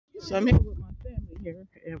So I'm here with my family here,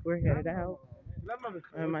 and we're headed out.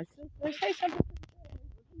 My sister, say something.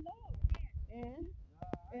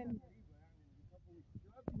 And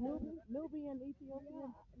Nubian,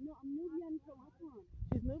 Ethiopian. No, I'm Nubian from Aswan.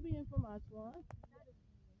 She's Nubian from Aswan.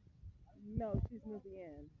 No, she's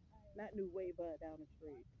Nubian, not New Wayba down the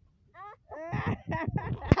street.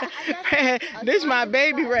 This is my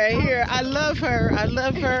baby right here. I love her. I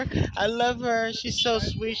love her. I love her. She's so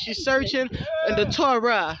sweet. She's searching in the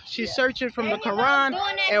Torah. She's searching from the Quran,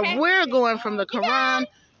 and we're going from the Quran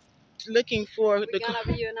looking for the. We're gonna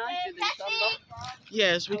be united, inshallah.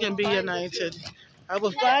 Yes, we can be united. I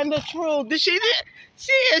will find the truth.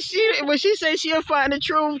 When she says she'll find the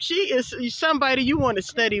truth, she is somebody you want to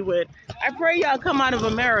study with. I pray y'all come out of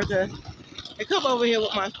America and come over here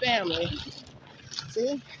with my family.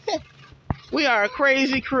 See? We are a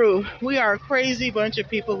crazy crew. We are a crazy bunch of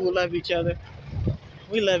people who love each other.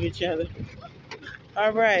 We love each other.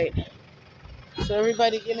 All right. So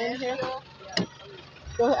everybody get in here?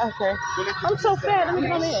 Go ahead. Okay. I'm so fat. Let me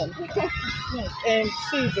come in. And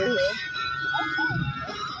Caesar here.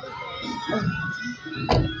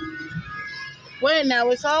 Wait, now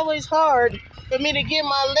it's always hard for me to get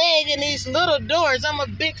my leg in these little doors. I'm a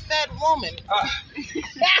big fat woman.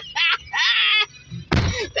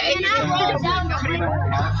 Thank you.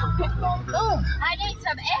 Oh. I need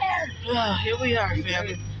some air. Oh, here we are,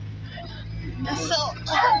 family. So.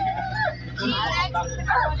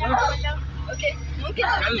 Okay.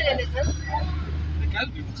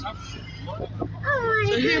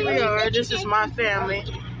 So here we are. This is my family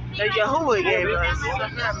that YHWH gave us.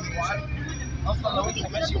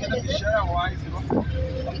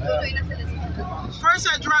 First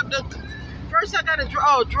I gotta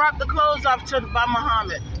drop the clothes off by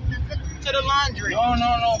Muhammad to the laundry.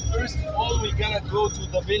 No. First of all, we're gonna go to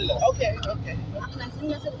the villa. Okay.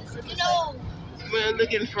 No. We're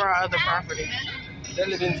looking for our other property.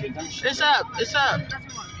 It's up.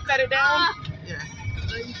 Cut it down. Yeah.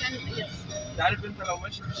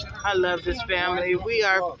 I love this family. We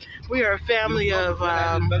are a family of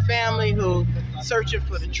family who searching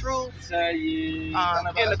for the truth. In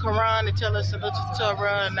the Quran, they tell us to look to the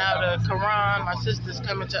Torah, and now the Quran, my sister's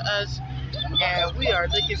coming to us, and we are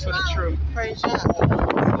looking for the truth. Praise God.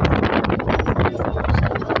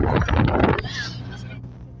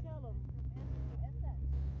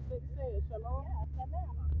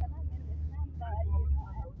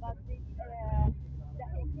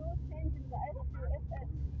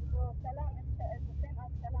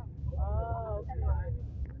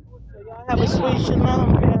 Have a sweet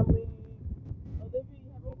shalom, family. Olivia,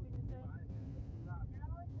 you have anything to say?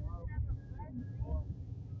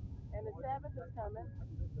 And the Sabbath is coming.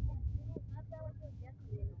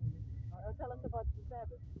 Tell us about the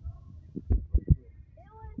Sabbath.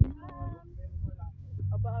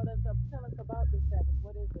 Tell us about the Sabbath.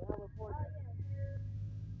 What is it? How important?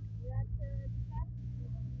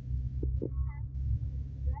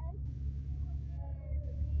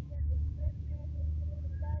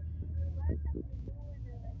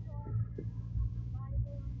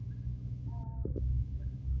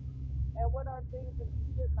 And what are things that you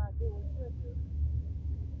should not do and should do?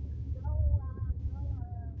 Go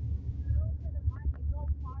to the market, go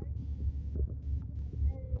party,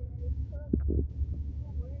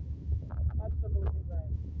 absolutely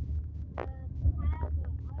right.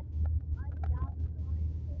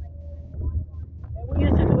 And we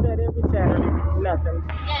used to do that every Saturday. Nothing.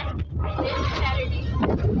 Yes, every Saturday.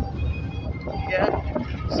 Yeah.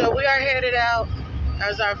 So we are headed out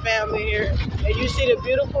as our family here. And you see the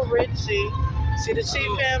beautiful Red Sea. See the sea,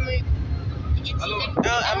 family? You can see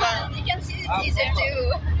you can see Caesar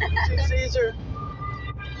too. See Caesar?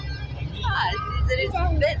 Caesar is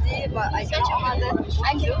busy, but I can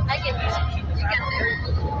you can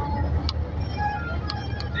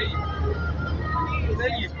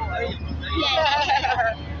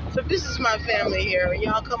So this is my family here.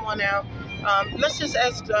 Y'all come on out. Let's just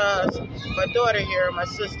ask my daughter here, my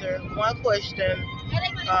sister, one question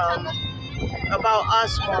about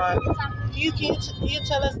Aswan. Can you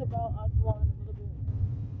tell us about Aswan a little bit?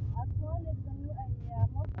 Aswan is the new area.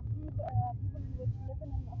 Most of people which live in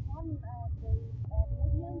Aswan, they are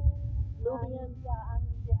Nubians. Nubians? Yeah, and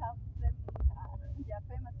they are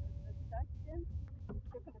famous with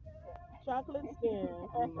chocolate skin.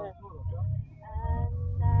 And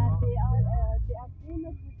they are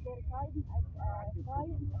famous with their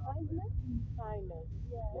kindness.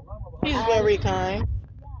 Yeah. He's very kind.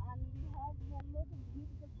 Yeah, and we have a lot of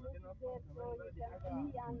beautiful places there, so you can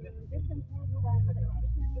see and different foods and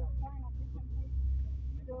traditional kind of different foods.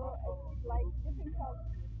 So it's like different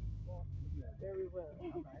cultures. Very well.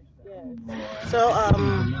 Yes. So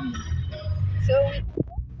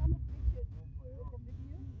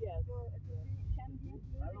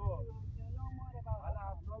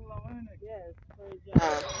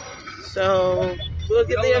So we'll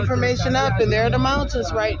get the information up, and there are the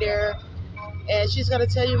mountains right there. And she's gonna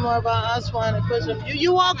tell you more about Aswan and Kusum.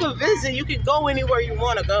 You all can visit. You can go anywhere you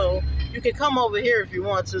want to go. You can come over here if you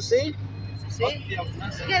want to. See? You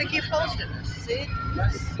gotta keep posting us. See?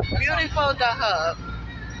 Beautiful the hub.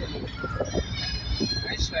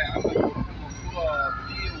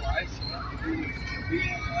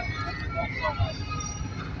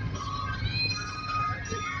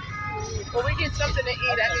 When we get something to eat,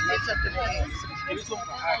 I can get something to eat.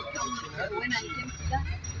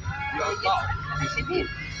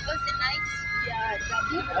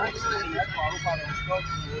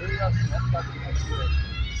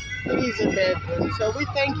 He's in bedroom. So we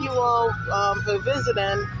thank you all for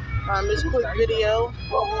visiting this quick video.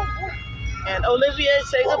 And Olivia,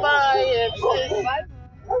 say goodbye. And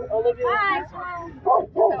Olivia. Bye.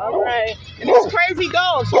 All right. And it's crazy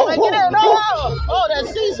dogs. So I get in. Oh,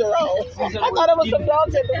 that's Caesar. Oh, I thought it was some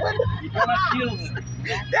dogs at the window.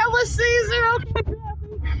 That was Caesar. Okay.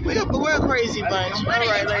 We're a crazy bunch. All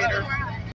right, later.